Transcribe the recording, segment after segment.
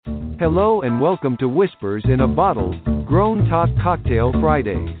Hello and welcome to Whispers in a Bottle, Grown Talk Cocktail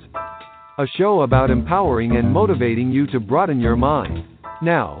Fridays. A show about empowering and motivating you to broaden your mind.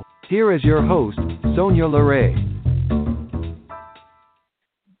 Now, here is your host, Sonia LeRae.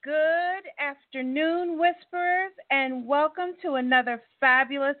 Good afternoon, Whisperers, and welcome to another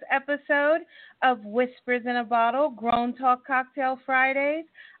fabulous episode of Whispers in a Bottle, Grown Talk Cocktail Fridays.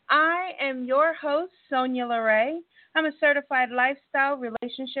 I am your host, Sonia LeRae. I'm a certified lifestyle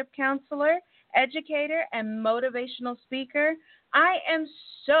relationship counselor, educator, and motivational speaker. I am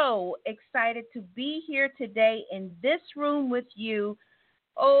so excited to be here today in this room with you.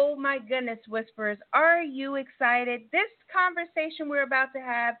 Oh my goodness, Whisperers, are you excited? This conversation we're about to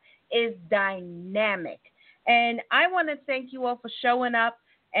have is dynamic. And I want to thank you all for showing up.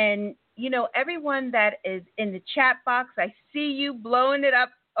 And, everyone that is in the chat box, I see you blowing it up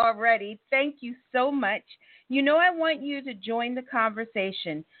already. Thank you so much. I want you to join the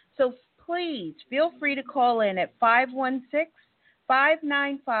conversation. So please feel free to call in at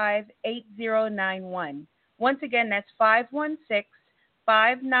 516-595-8091. Once again, that's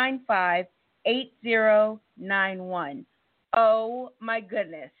 516-595-8091. Oh my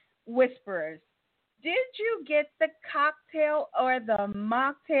goodness, Whisperers. Did you get the cocktail or the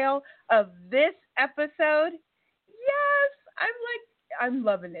mocktail of this episode? Yes, I'm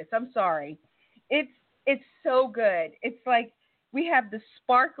loving this. I'm sorry. It's so good. It's like we have the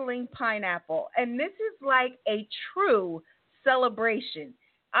sparkling pineapple, and this is like a true celebration.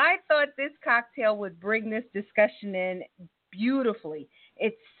 I thought this cocktail would bring this discussion in beautifully.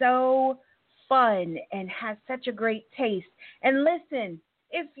 It's so fun and has such a great taste. And listen,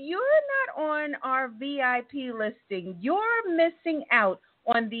 if you're not on our VIP listing, you're missing out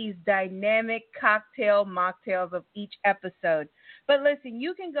on these dynamic cocktail mocktails of each episode. But listen,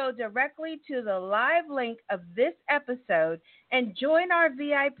 you can go directly to the live link of this episode and join our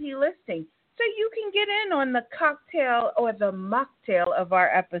VIP listing so you can get in on the cocktail or the mocktail of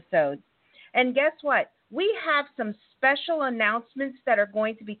our episodes. And guess what? We have some special announcements that are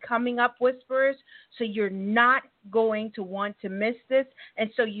going to be coming up, Whisperers, so you're not going to want to miss this.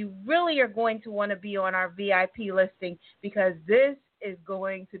 And so you really are going to want to be on our VIP listing because this is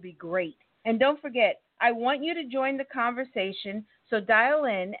going to be great. And don't forget, I want you to join the conversation, so dial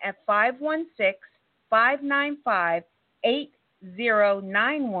in at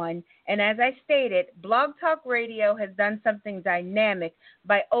 516-595-8091. And as I stated, Blog Talk Radio has done something dynamic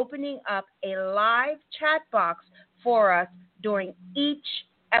by opening up a live chat box for us during each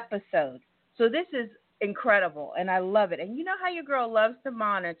episode. So this is incredible, and I love it. And you know how your girl loves to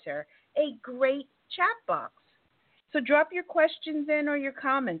monitor a great chat box. So drop your questions in or your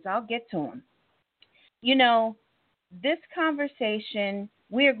comments. I'll get to them. This conversation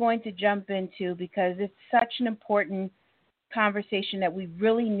we are going to jump into because it's such an important conversation that we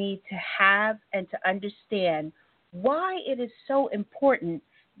really need to have and to understand why it is so important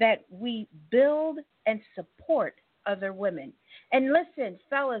that we build and support other women. And listen,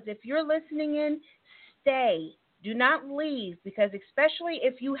 fellas, if you're listening in, stay. Do not leave because especially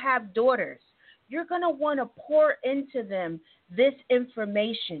if you have daughters, you're going to want to pour into them this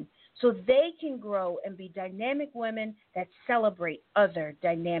information so they can grow and be dynamic women that celebrate other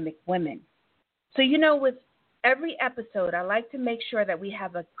dynamic women. So, with every episode, I like to make sure that we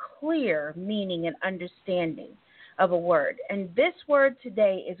have a clear meaning and understanding of a word. And this word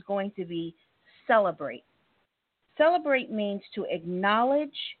today is going to be celebrate. Celebrate means to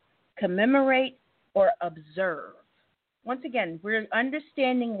acknowledge, commemorate, or observe. Once again, we're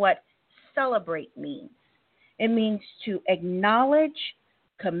understanding what celebrate means. It means to acknowledge,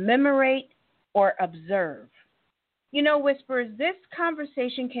 commemorate, or observe. Whisperers, this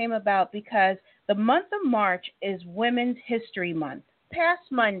conversation came about because the month of March is Women's History Month.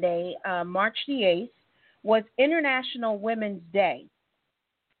 Past Monday, March the 8th, was International Women's Day.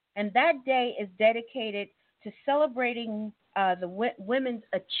 And that day is dedicated to celebrating the women's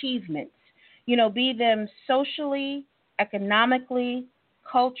achievements, be them socially, economically,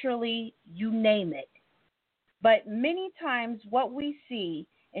 culturally, you name it. But many times what we see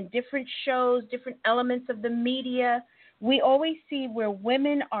in different shows, different elements of the media, we always see where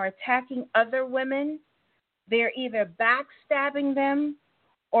women are attacking other women. They're either backstabbing them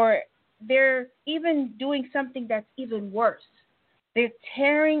or they're even doing something that's even worse. They're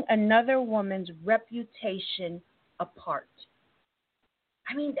tearing another woman's reputation apart.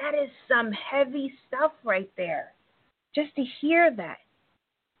 I mean, that is some heavy stuff right there, just to hear that.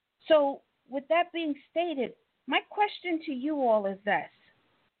 So with that being stated, my question to you all is this.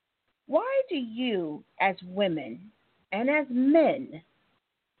 Why do you, as women and as men,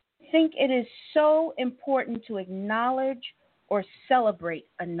 think it is so important to acknowledge or celebrate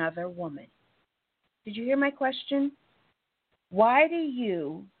another woman? Did you hear my question? Why do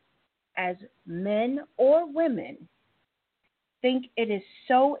you, as men or women, think it is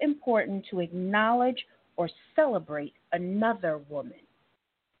so important to acknowledge or celebrate another woman?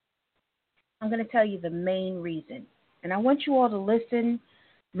 I'm going to tell you the main reason. And I want you all to listen,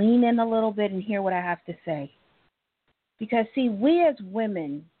 lean in a little bit, and hear what I have to say. Because, see, we as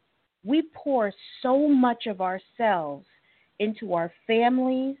women, we pour so much of ourselves into our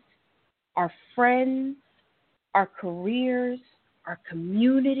families, our friends, our careers, our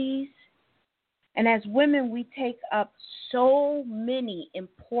communities. And as women, we take up so many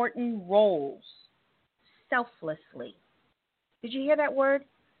important roles selflessly. Did you hear that word?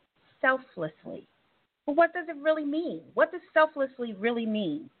 Selflessly. But what does it really mean? What does selflessly really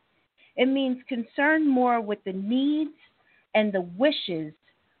mean? It means concerned more with the needs and the wishes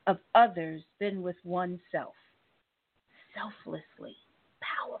of others than with oneself. Selflessly.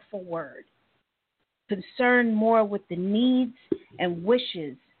 Powerful word. Concerned more with the needs and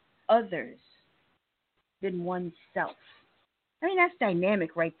wishes of others than oneself. I mean, that's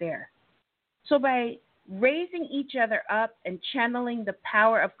dynamic right there. So by raising each other up and channeling the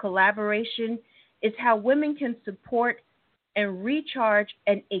power of collaboration is how women can support and recharge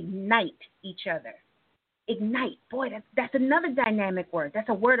and ignite each other. Ignite. Boy, that's another dynamic word. That's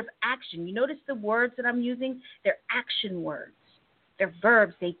a word of action. You notice the words that I'm using? They're action words. They're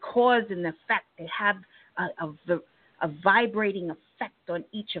verbs. They cause an effect. They have a vibrating effect on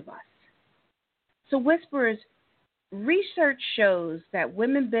each of us. So, Whisperers, research shows that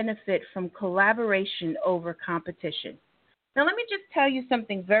women benefit from collaboration over competition. Now, let me just tell you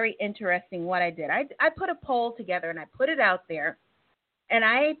something very interesting what I did. I put a poll together and I put it out there, and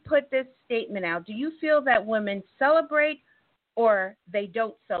I put this statement out. Do you feel that women celebrate or they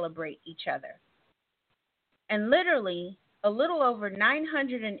don't celebrate each other? And literally, a little over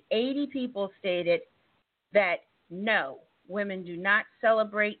 980 people stated that no, women do not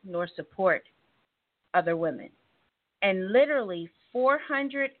celebrate nor support other women. And literally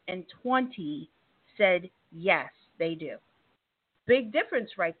 420 said yes, they do. Big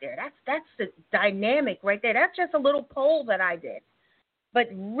difference right there. That's the dynamic right there. That's just a little poll that I did. But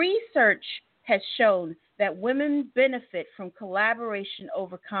research has shown that women benefit from collaboration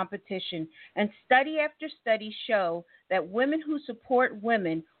over competition, and study after study show that women who support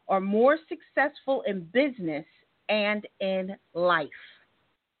women are more successful in business and in life.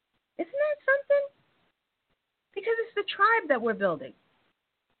 Isn't that something? Because it's the tribe that we're building.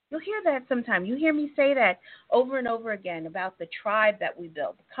 You'll hear that sometime. You hear me say that over and over again about the tribe that we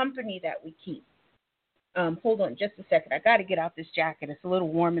build, the company that we keep. Hold on just a second. I got to get out this jacket. It's a little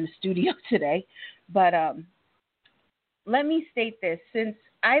warm in the studio today. But let me state this. Since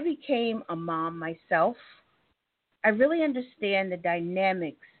I became a mom myself, I really understand the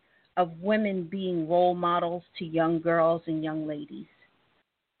dynamics of women being role models to young girls and young ladies.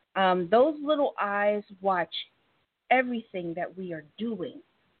 Those little eyes watch everything that we are doing.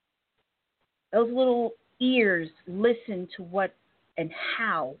 Those little ears listen to what and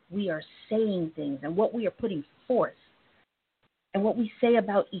how we are saying things and what we are putting forth and what we say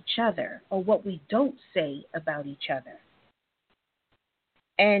about each other or what we don't say about each other.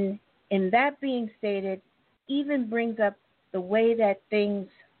 And in that being stated, even brings up the way that things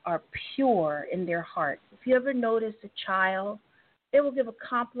are pure in their heart. If you ever notice a child, they will give a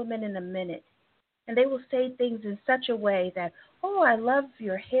compliment in a minute. And they will say things in such a way that, oh, I love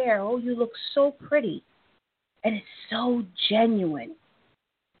your hair. Oh, you look so pretty. And it's so genuine.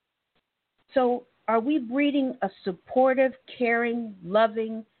 So are we breeding a supportive, caring,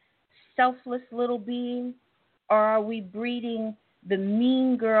 loving, selfless little being? Or are we breeding the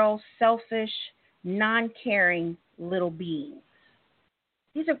mean girl, selfish, non-caring little beings?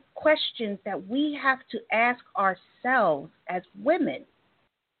 These are questions that we have to ask ourselves as women,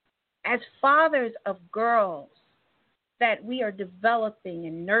 as fathers of girls that we are developing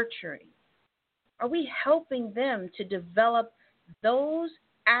and nurturing. Are we helping them to develop those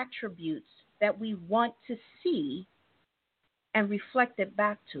attributes that we want to see and reflect it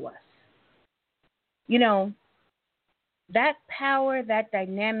back to us? You know, that power, that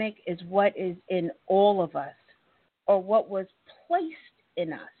dynamic is what is in all of us, or what was placed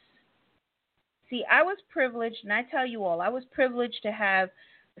in us. See, I was privileged, and I tell you all, I was privileged to have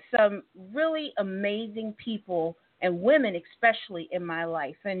some really amazing people and women especially in my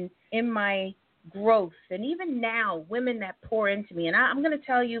life and in my growth. And even now, women that pour into me. And I'm going to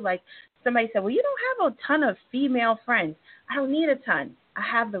tell you, like somebody said, well, you don't have a ton of female friends. I don't need a ton. I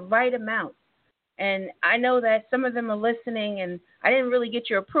have the right amount. And I know that some of them are listening, and I didn't really get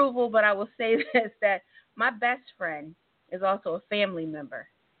your approval, but I will say this, that my best friend is also a family member,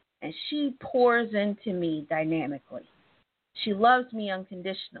 and she pours into me dynamically. She loves me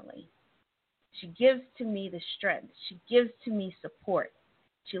unconditionally. She gives to me the strength. She gives to me support.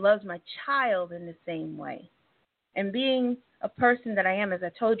 She loves my child in the same way. And being a person that I am, as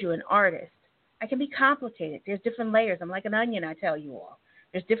I told you, an artist, I can be complicated. There's different layers. I'm like an onion, I tell you all.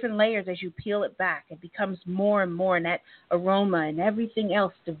 There's different layers as you peel it back. It becomes more and more, and that aroma and everything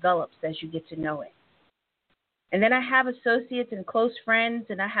else develops as you get to know it. And then I have associates and close friends,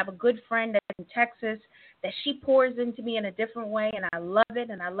 and I have a good friend that's in Texas that she pours into me in a different way, and I love it,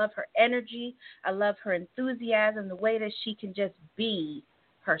 and I love her energy. I love her enthusiasm, the way that she can just be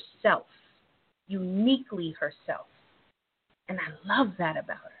herself, uniquely herself. And I love that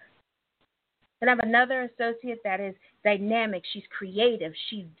about her. Then I have another associate that is dynamic. She's creative.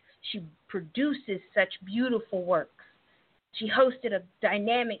 She produces such beautiful works. She hosted a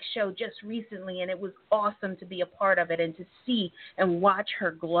dynamic show just recently, and it was awesome to be a part of it and to see and watch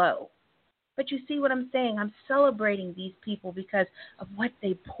her glow. But you see what I'm saying? I'm celebrating these people because of what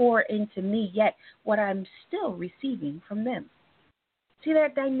they pour into me, yet what I'm still receiving from them. See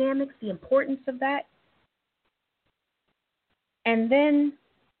that dynamics, the importance of that? And then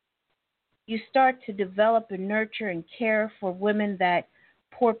you start to develop and nurture and care for women that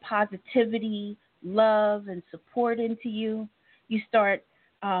pour positivity, love, and support into you. You start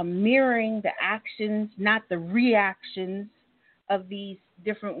mirroring the actions, not the reactions of these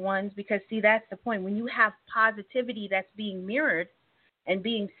different ones, because, see, that's the point. When you have positivity that's being mirrored and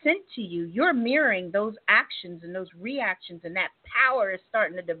being sent to you, you're mirroring those actions and those reactions, and that power is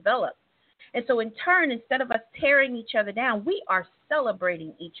starting to develop. And so in turn, instead of us tearing each other down, we are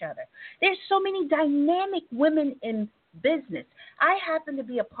celebrating each other. There's so many dynamic women in business. I happen to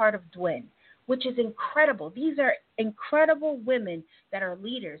be a part of Dwin, which is incredible. These are incredible women that are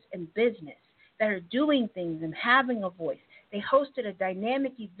leaders in business, that are doing things and having a voice. They hosted a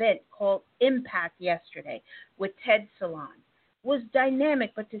dynamic event called Impact yesterday with Ted Salon. It was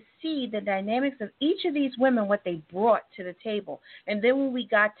dynamic, but to see the dynamics of each of these women, what they brought to the table. And then when we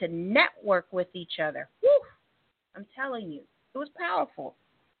got to network with each other, whew, I'm telling you, it was powerful.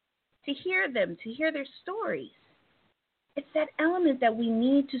 To hear them, to hear their stories. It's that element that we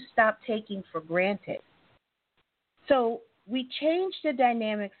need to stop taking for granted. So we change the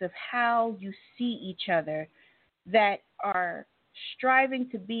dynamics of how you see each other, that are striving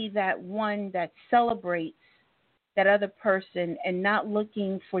to be that one that celebrates that other person and not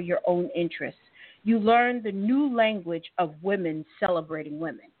looking for your own interests. You learn the new language of women celebrating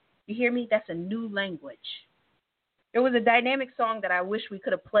women. You hear me? That's a new language. There was a dynamic song that I wish we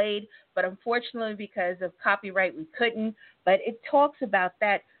could have played, but unfortunately because of copyright we couldn't. But it talks about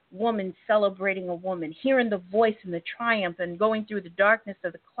that woman celebrating a woman, hearing the voice and the triumph and going through the darkness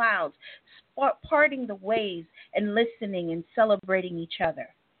of the clouds, parting the waves and listening and celebrating each other.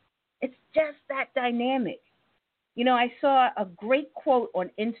 It's just that dynamic. You know, I saw a great quote on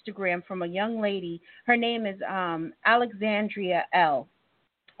Instagram from a young lady. Her name is Alexandria L.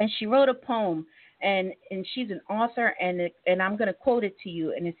 And she wrote a poem, and she's an author, and I'm going to quote it to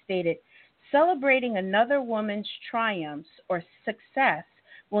you, and it stated, "Celebrating another woman's triumphs or success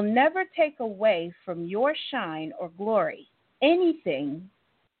will never take away from your shine or glory. Anything,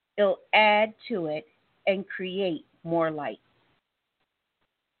 it'll add to it and create more light."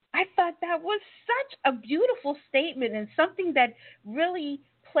 I thought that was such a beautiful statement and something that really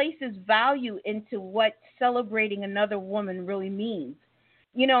places value into what celebrating another woman really means.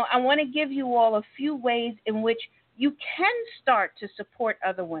 You know, I want to give you all a few ways in which you can start to support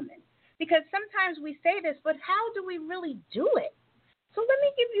other women. Because sometimes we say this, but how do we really do it? So let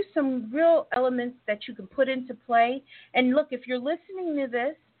me give you some real elements that you can put into play. And look, if you're listening to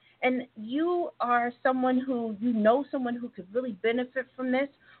this and you are someone who, you know someone who could really benefit from this,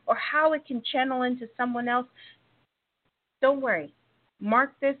 or how it can channel into someone else, don't worry.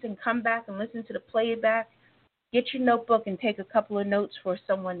 Mark this and come back and listen to the playback. Get your notebook and take a couple of notes for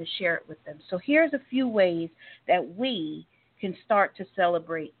someone to share it with them. So here's a few ways that we can start to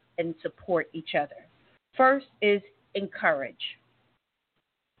celebrate and support each other. First is encourage.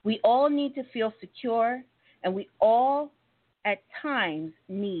 We all need to feel secure, and we all at times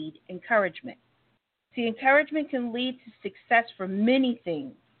need encouragement. See, encouragement can lead to success for many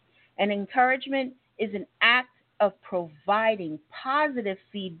things. And encouragement is an act of providing positive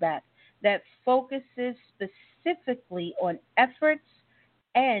feedback that focuses specifically on efforts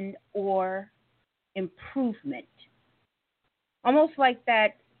and or improvement. Almost like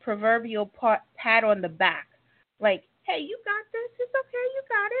that proverbial pat on the back. Like, hey, you got this. It's okay. You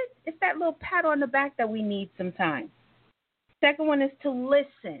got it. It's that little pat on the back that we need sometimes. Second one is to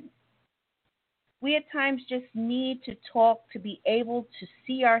listen. We at times just need to talk to be able to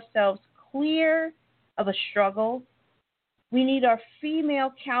see ourselves clear of a struggle. We need our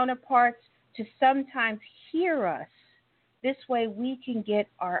female counterparts to sometimes hear us. This way we can get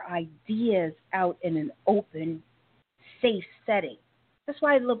our ideas out in an open, safe setting. That's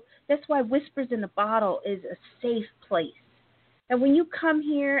why Whispers in the Bottle is a safe place. And when you come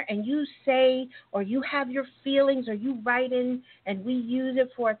here and you say, or you have your feelings, or you write in and we use it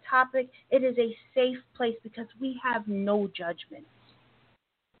for a topic, it is a safe place because we have no judgments.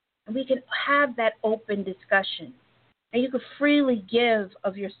 And we can have that open discussion. And you can freely give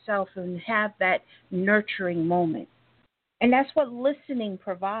of yourself and have that nurturing moment. And that's what listening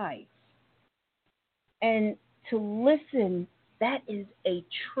provides. And to listen, that is a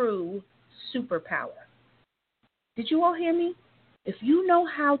true superpower. Did you all hear me? If you know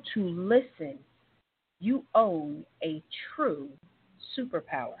how to listen, you own a true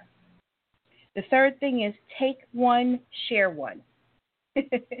superpower. The third thing is take one, share one.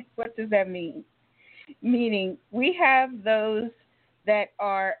 What does that mean? Meaning we have those that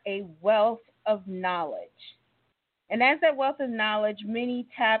are a wealth of knowledge. And as that wealth of knowledge, many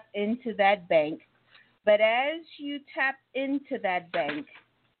tap into that bank. But as you tap into that bank,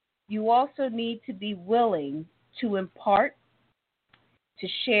 you also need to be willing to impart, to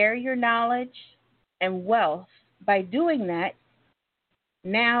share your knowledge and wealth. By doing that,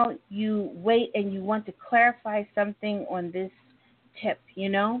 now you wait and you want to clarify something on this tip,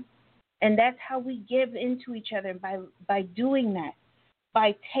 And that's how we give into each other by doing that.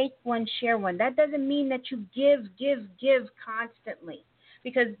 By take one, share one. That doesn't mean that you give constantly.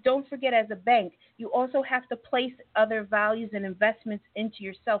 Because don't forget, as a bank, you also have to place other values and investments into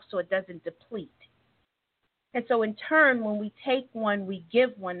yourself so it doesn't deplete. And so in turn, when we take one, we give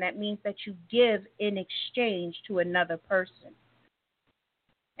one. That means that you give in exchange to another person.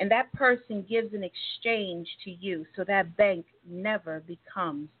 And that person gives in exchange to you, so that bank never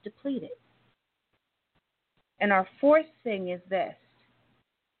becomes depleted. And our fourth thing is this.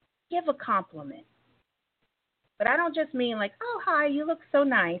 Give a compliment. But I don't just mean like, oh, hi, you look so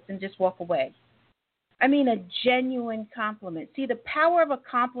nice, and just walk away. I mean a genuine compliment. See, the power of a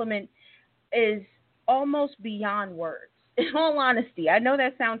compliment is almost beyond words. In all honesty, I know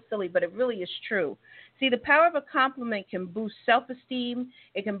that sounds silly, but it really is true. See, the power of a compliment can boost self-esteem.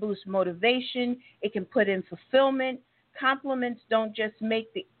 It can boost motivation. It can put in fulfillment. Compliments don't just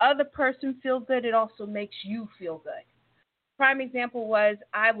make the other person feel good. It also makes you feel good. Prime example was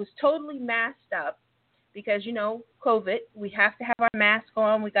I was totally masked up because, COVID, we have to have our mask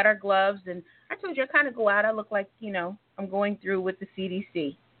on. We got our gloves. And I told you I kind of go out. I look like, I'm going through with the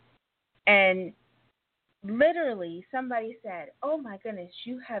CDC. And literally, somebody said, oh, my goodness,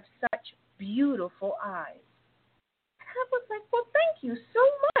 you have such beautiful eyes. And I was like, well, thank you so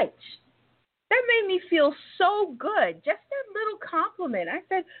much. That made me feel so good. Just that little compliment. I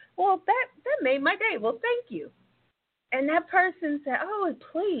said, well, that made my day. Well, thank you. And that person said, oh,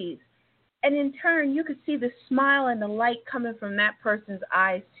 please. And in turn, you could see the smile and the light coming from that person's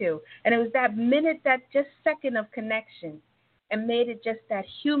eyes, too. And it was that minute, that just second of connection, and made it just that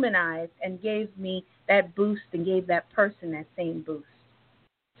humanized and gave me that boost and gave that person that same boost.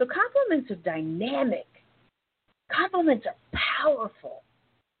 So compliments are dynamic. Compliments are powerful.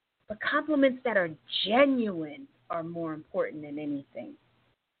 But compliments that are genuine are more important than anything.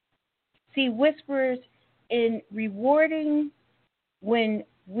 See, Whispers, in rewarding when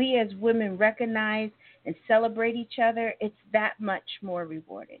we as women recognize and celebrate each other, it's that much more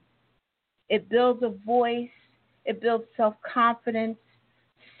rewarding. It builds a voice. It builds self-confidence,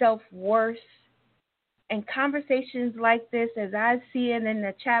 self-worth. And conversations like this, as I see it in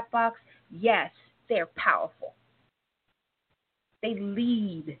the chat box, yes, they're powerful. They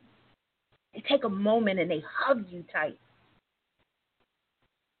lead. They take a moment and they hug you tight.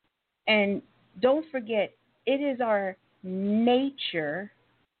 And don't forget, it is our nature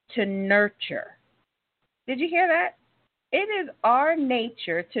to nurture. Did you hear that? It is our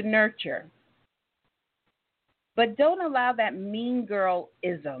nature to nurture. But don't allow that mean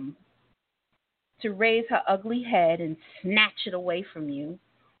girl-ism to raise her ugly head and snatch it away from you,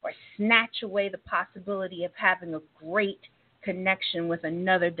 or snatch away the possibility of having a great connection with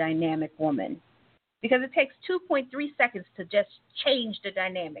another dynamic woman. Because it takes 2.3 seconds to just change the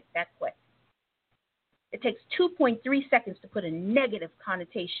dynamic that quick. It takes 2.3 seconds to put a negative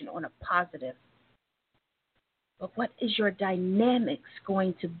connotation on a positive. But what is your dynamics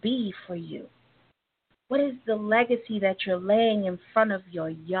going to be for you? What is the legacy that you're laying in front of your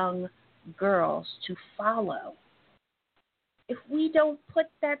young girls to follow? If we don't put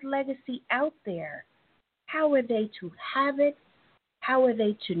that legacy out there, how are they to have it? How are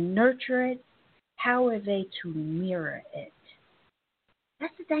they to nurture it? How are they to mirror it?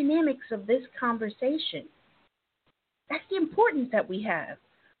 That's the dynamics of this conversation. That's the importance that we have.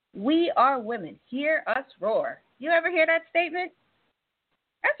 We are women. Hear us roar. You ever hear that statement?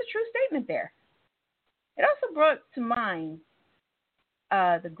 That's a true statement there. It also brought to mind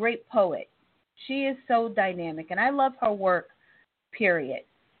the great poet. She is so dynamic, and I love her work, period.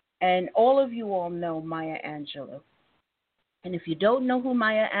 And all of you all know Maya Angelou. And if you don't know who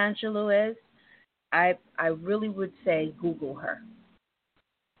Maya Angelou is, I really would say Google her.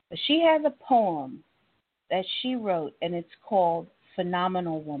 But she has a poem that she wrote, and it's called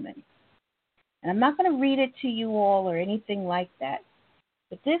Phenomenal Woman. And I'm not going to read it to you all or anything like that,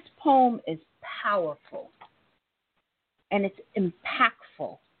 but this poem is powerful, and it's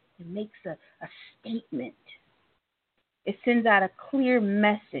impactful. It makes a statement. It sends out a clear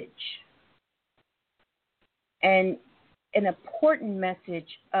message, and an important message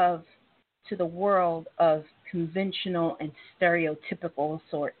to the world of conventional and stereotypical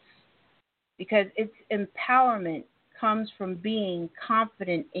sorts, because its empowerment comes from being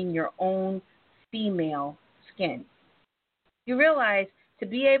confident in your own female skin. You realize to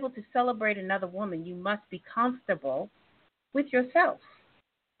be able to celebrate another woman, you must be comfortable with yourself.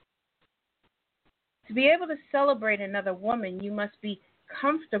 To be able to celebrate another woman, you must be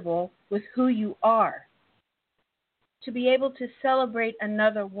comfortable with who you are. To be able to celebrate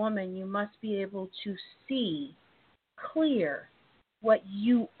another woman, you must be able to see clear what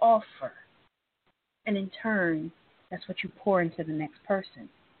you offer. And in turn, that's what you pour into the next person.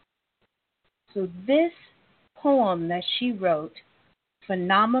 So this poem that she wrote,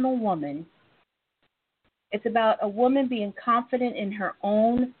 Phenomenal Woman, it's about a woman being confident in her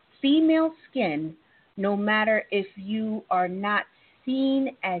own female skin, no matter if you are not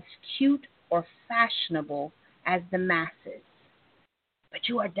seen as cute or fashionable as the masses. But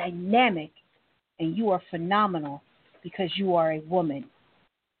you are dynamic and you are phenomenal because you are a woman.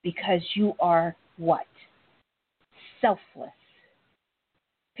 Because you are what? Selfless.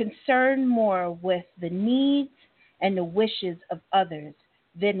 Concerned more with the needs and the wishes of others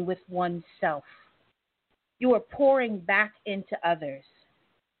than with oneself. You are pouring back into others.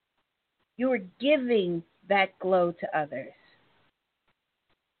 You are giving that glow to others.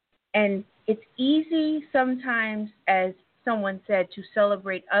 And it's easy sometimes, as someone said, to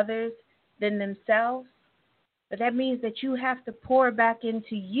celebrate others than themselves. But that means that you have to pour back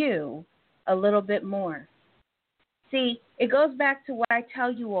into you a little bit more. See, it goes back to what I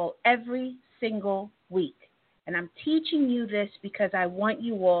tell you all every single week. And I'm teaching you this because I want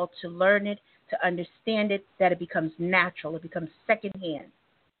you all to learn it, to understand it, that it becomes natural, it becomes secondhand.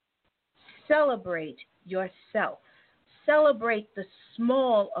 Celebrate yourself. Celebrate the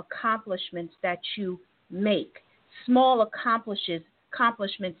small accomplishments that you make, small accomplishments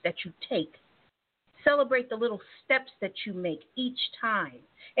that you take. Celebrate the little steps that you make each time.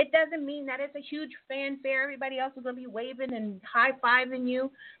 It doesn't mean that it's a huge fanfare. Everybody else is going to be waving and high-fiving you,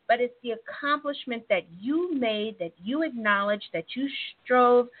 but it's the accomplishment that you made, that you acknowledged, that you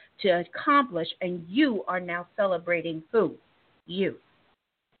strove to accomplish, and you are now celebrating who? You.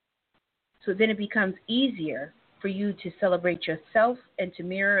 So then it becomes easier for you to celebrate yourself and to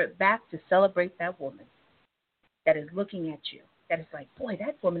mirror it back to celebrate that woman that is looking at you. That is like, boy,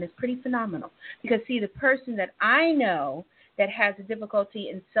 that woman is pretty phenomenal. Because, see, the person that I know that has a difficulty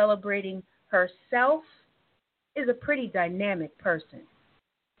in celebrating herself is a pretty dynamic person.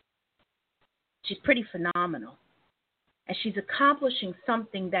 She's pretty phenomenal. And she's accomplishing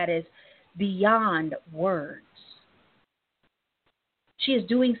something that is beyond words. She is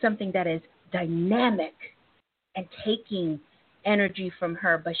doing something that is dynamic and taking energy from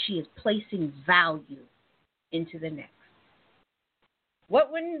her, but she is placing value into the next.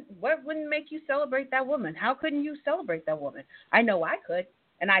 What wouldn't make you celebrate that woman? How couldn't you celebrate that woman? I know I could,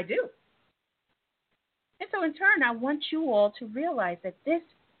 and I do. And so in turn, I want you all to realize that this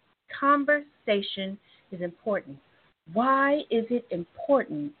conversation is important. Why is it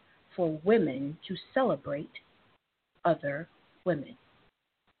important for women to celebrate other women?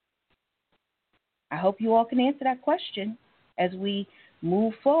 I hope you all can answer that question as we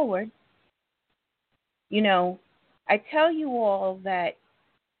move forward. You know, I tell you all that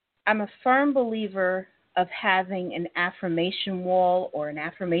I'm a firm believer of having an affirmation wall or an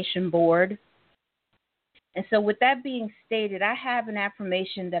affirmation board. And so with that being stated, I have an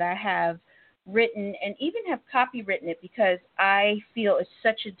affirmation that I have written and even have copywritten it because I feel it's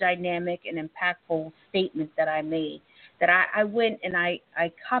such a dynamic and impactful statement that I made that I went and I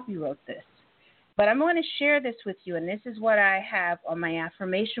copywrote this. But I'm going to share this with you, and this is what I have on my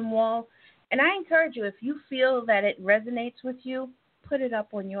affirmation wall. And I encourage you, if you feel that it resonates with you, put it up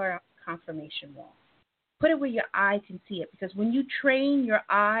on your confirmation wall. Put it where your eye can see it, because when you train your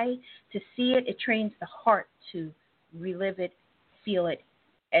eye to see it, it trains the heart to relive it, feel it,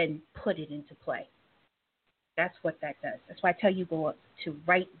 and put it into play. That's what that does. That's why I tell you to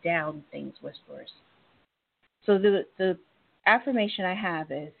write down things, whisperers. So the affirmation I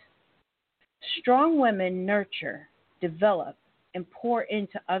have is, strong women nurture, develop, and pour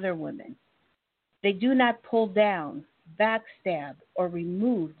into other women. They do not pull down, backstab, or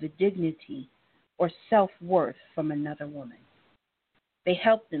remove the dignity or self-worth from another woman. They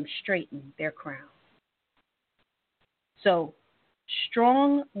help them straighten their crown. So,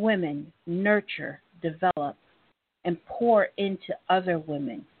 strong women nurture, develop, and pour into other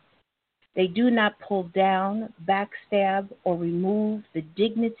women. They do not pull down, backstab, or remove the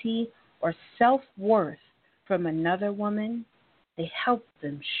dignity or self-worth from another woman. They help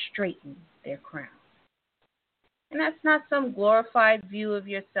them straighten their crown. And that's not some glorified view of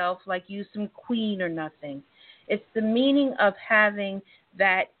yourself like you some queen or nothing. It's the meaning of having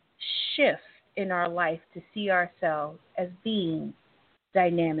that shift in our life to see ourselves as being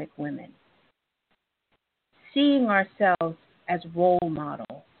dynamic women. Seeing ourselves as role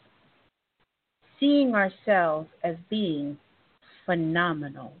models. Seeing ourselves as being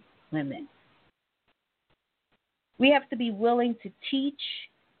phenomenal women. We have to be willing to teach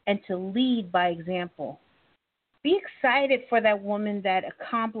and to lead by example. Be excited for that woman that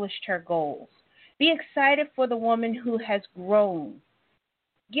accomplished her goals. Be excited for the woman who has grown.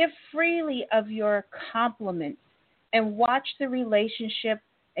 Give freely of your compliments and watch the relationship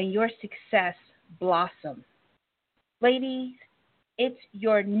and your success blossom. Ladies, it's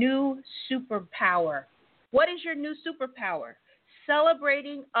your new superpower. What is your new superpower?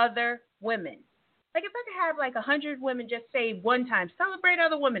 Celebrating other women. Like if I could have like 100 women just say one time, celebrate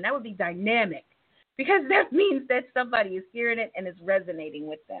other women, that would be dynamic. Because that means that somebody is hearing it and is resonating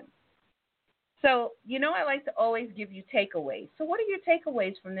with them. So, I like to always give you takeaways. So what are your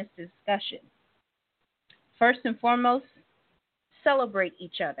takeaways from this discussion? First and foremost, celebrate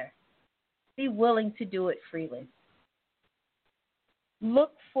each other. Be willing to do it freely.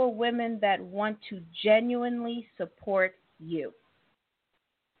 Look for women that want to genuinely support you.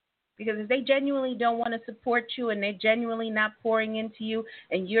 Because if they genuinely don't want to support you and they're genuinely not pouring into you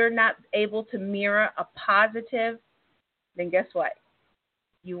and you're not able to mirror a positive, then guess what?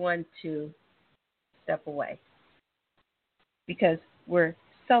 You want to step away. Because we're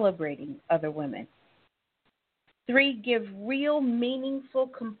celebrating other women. 3, give real, meaningful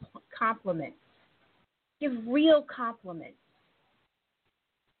compliments. Give real compliments.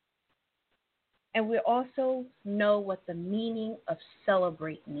 And we also know what the meaning of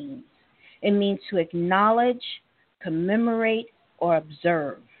celebrate means. It means to acknowledge, commemorate, or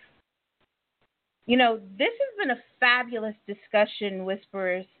observe. This has been a fabulous discussion,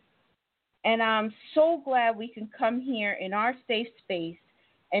 Whisperers. And I'm so glad we can come here in our safe space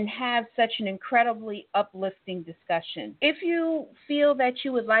and have such an incredibly uplifting discussion. If you feel that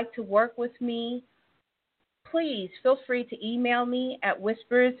you would like to work with me, please feel free to email me at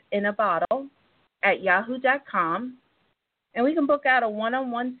whispersinabottle@yahoo.com, and we can book out a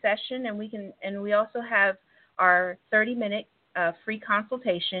one-on-one session, and we also have our 30-minute free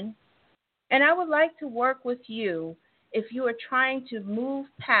consultation. And I would like to work with you if you are trying to move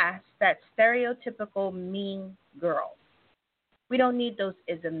past that stereotypical mean girl. We don't need those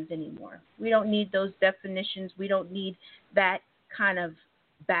isms anymore. We don't need those definitions. We don't need that kind of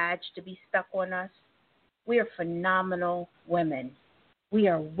badge to be stuck on us. We are phenomenal women. We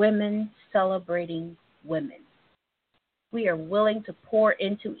are women celebrating women. We are willing to pour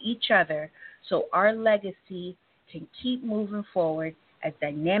into each other so our legacy can keep moving forward as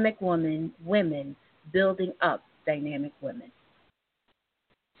dynamic women building up dynamic women.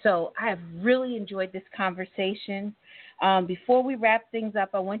 So I have really enjoyed this conversation. Before we wrap things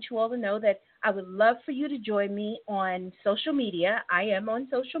up, I want you all to know that I would love for you to join me on social media. I am on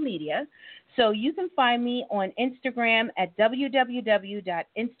social media. So you can find me on Instagram at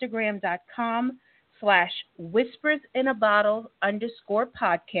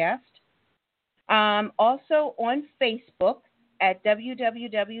www.instagram.com/whispersinabottle_podcast. Also on Facebook at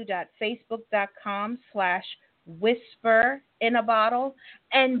www.facebook.com/whisper-in-a-bottle.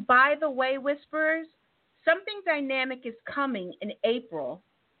 And by the way, Whisperers, something dynamic is coming in April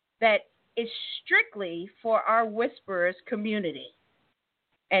that is strictly for our Whisperers community.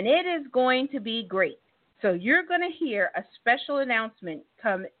 And it is going to be great. So you're going to hear a special announcement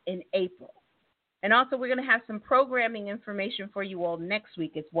come in April. And also we're going to have some programming information for you all next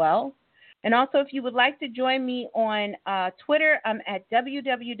week as well. And also if you would like to join me on Twitter, I'm at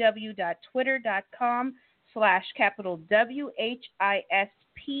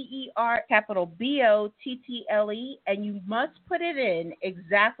www.twitter.com/WHISP PER, capital BOTTLE, and you must put it in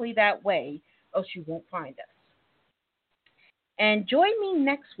exactly that way, else you won't find us. And join me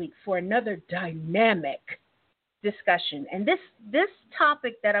next week for another dynamic discussion. And this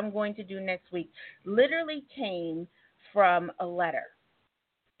topic that I'm going to do next week literally came from a letter.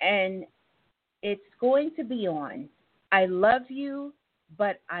 And it's going to be on, I love you,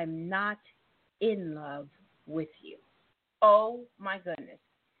 but I'm not in love with you. Oh, my goodness.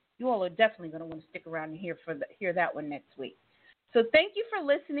 You all are definitely going to want to stick around and hear that one next week. So thank you for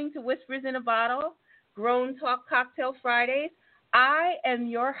listening to Whispers in a Bottle, Grown Talk Cocktail Fridays. I am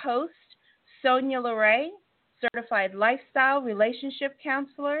your host, Sonia LeRae, certified lifestyle relationship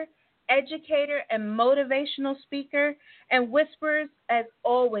counselor, educator, and motivational speaker. And Whispers, as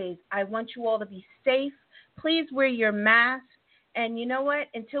always, I want you all to be safe. Please wear your mask. And you know what?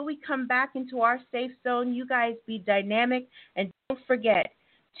 Until we come back into our safe zone, you guys be dynamic. And don't forget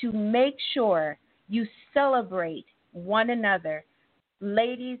to make sure you celebrate one another.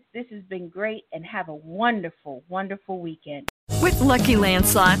 Ladies, this has been great, and have a wonderful, wonderful weekend. With Lucky Land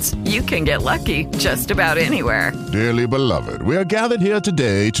Slots, you can get lucky just about anywhere. Dearly beloved, we are gathered here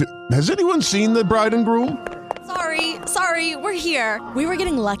today to... Has anyone seen the bride and groom? Sorry, we're here. We were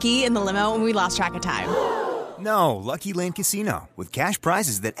getting lucky in the limo and we lost track of time. No, Lucky Land Casino, with cash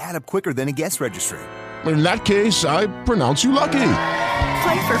prizes that add up quicker than a guest registry. In that case, I pronounce you lucky.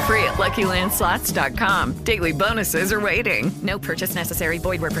 Play for free at LuckyLandSlots.com. Daily bonuses are waiting. No purchase necessary.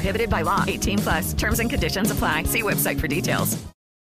 Void where prohibited by law. 18+. Terms and conditions apply. See website for details.